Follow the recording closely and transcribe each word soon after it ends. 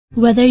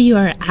Whether you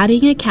are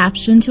adding a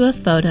caption to a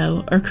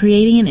photo or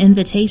creating an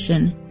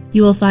invitation,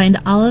 you will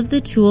find all of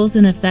the tools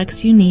and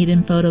effects you need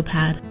in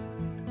PhotoPad.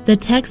 The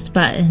text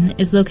button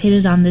is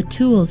located on the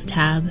Tools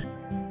tab.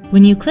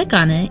 When you click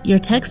on it, your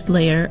text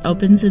layer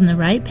opens in the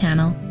right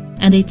panel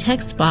and a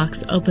text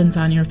box opens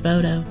on your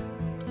photo.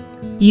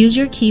 Use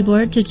your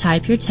keyboard to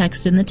type your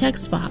text in the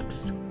text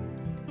box.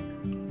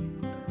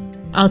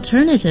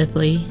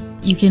 Alternatively,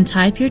 you can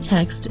type your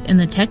text in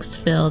the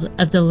text field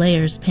of the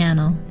Layers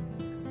panel.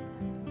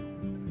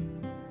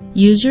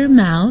 Use your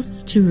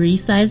mouse to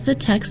resize the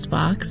text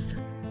box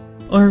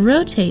or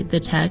rotate the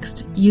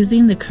text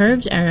using the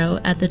curved arrow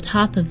at the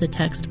top of the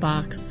text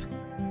box.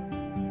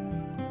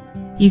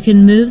 You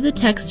can move the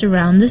text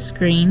around the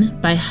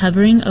screen by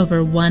hovering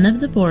over one of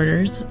the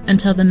borders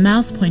until the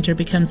mouse pointer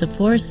becomes a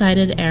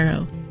four-sided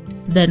arrow.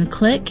 Then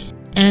click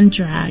and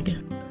drag.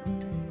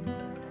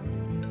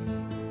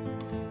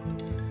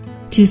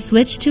 To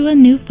switch to a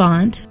new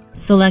font,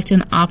 select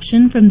an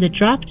option from the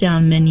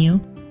drop-down menu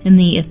in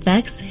the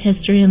Effects,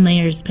 History, and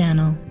Layers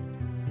panel.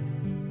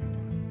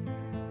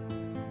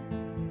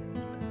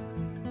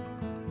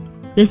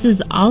 This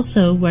is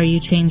also where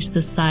you change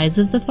the size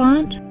of the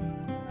font,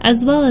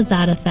 as well as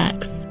add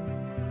effects.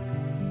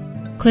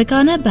 Click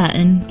on a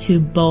button to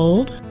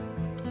bold,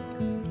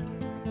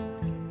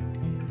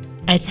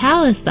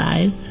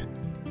 italicize,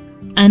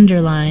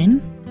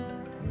 underline,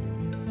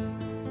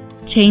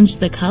 change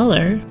the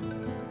color,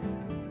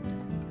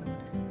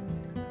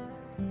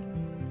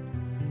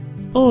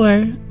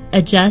 or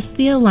adjust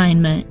the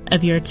alignment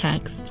of your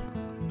text.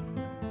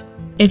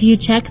 If you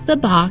check the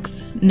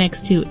box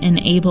next to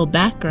Enable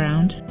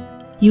Background,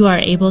 you are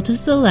able to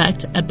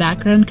select a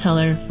background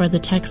color for the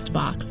text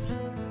box.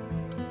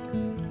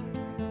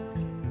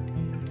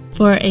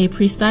 For a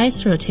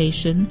precise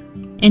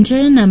rotation, enter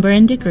a number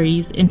in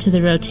degrees into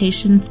the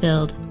rotation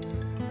field.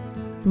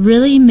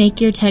 Really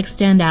make your text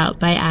stand out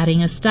by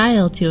adding a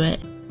style to it.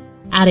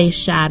 Add a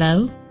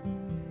shadow,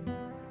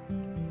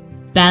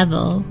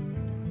 bevel,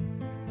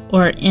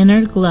 or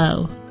inner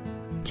glow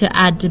to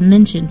add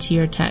dimension to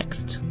your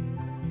text.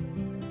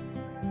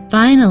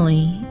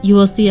 Finally, you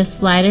will see a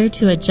slider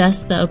to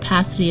adjust the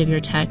opacity of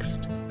your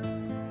text.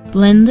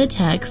 Blend the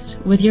text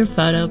with your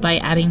photo by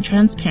adding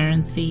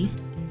transparency,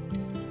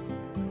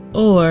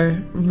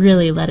 or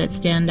really let it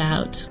stand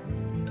out.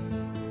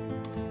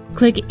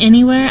 Click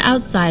anywhere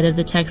outside of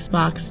the text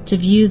box to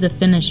view the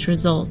finished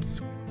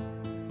results.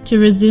 To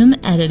resume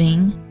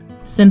editing,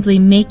 simply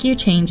make your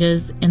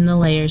changes in the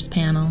Layers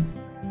panel.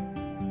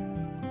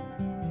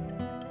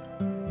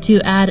 To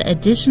add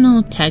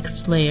additional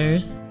text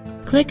layers,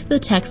 click the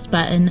text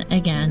button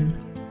again.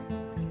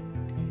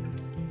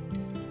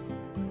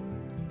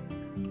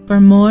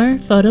 For more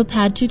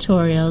PhotoPad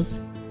tutorials,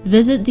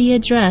 visit the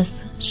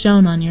address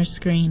shown on your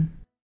screen.